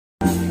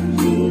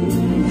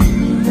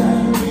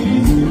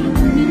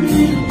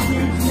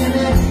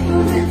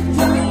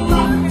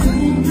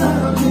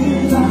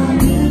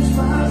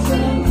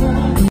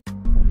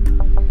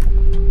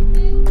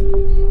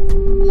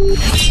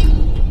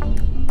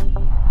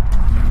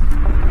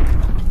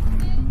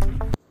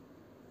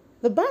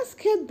The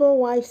basketball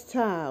wife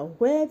star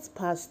weds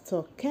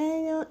Pastor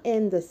Keion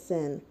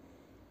Henderson.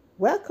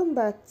 Welcome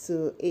back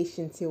to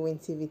Asian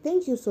T1 TV.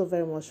 Thank you so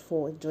very much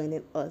for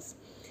joining us.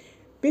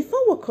 Before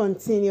we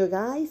continue,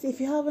 guys, if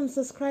you haven't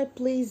subscribed,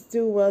 please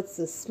do well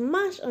to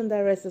smash on that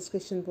red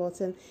subscription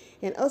button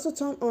and also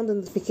turn on the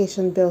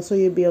notification bell so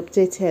you'll be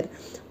updated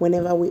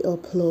whenever we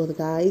upload,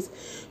 guys.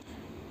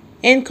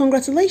 And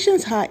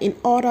congratulations are in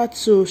order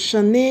to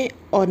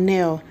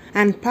Neal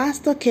and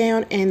Pastor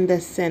Keion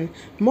Henderson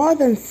more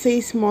than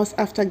 6 months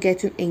after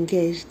getting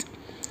engaged.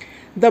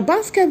 The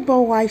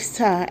basketball wife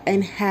star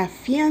and her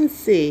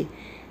fiancé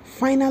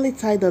finally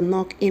tied the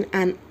knot in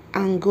an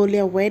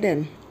Angola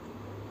wedding.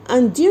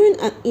 And during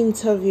an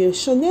interview,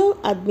 Chanel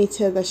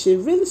admitted that she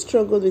really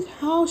struggled with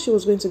how she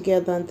was going to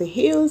get down the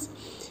hills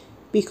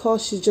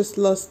because she just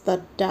lost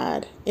her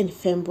dad in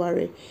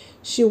February.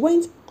 She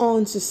went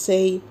on to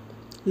say,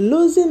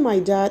 "Losing my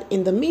dad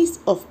in the midst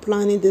of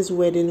planning this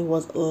wedding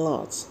was a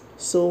lot,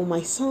 so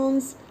my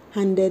sons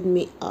handed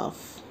me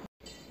off."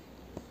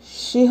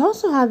 She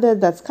also added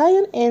that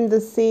Keion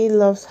Henderson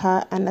loves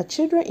her and her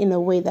children in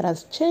a way that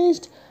has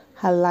changed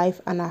her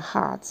life and her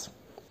heart.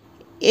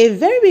 A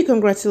very big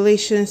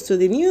congratulations to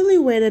the newly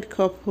wedded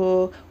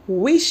couple,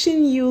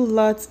 wishing you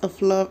lots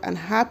of love and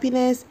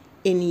happiness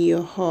in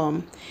your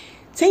home.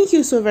 Thank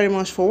you so very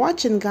much for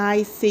watching,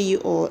 guys. See you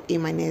all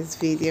in my next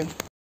video.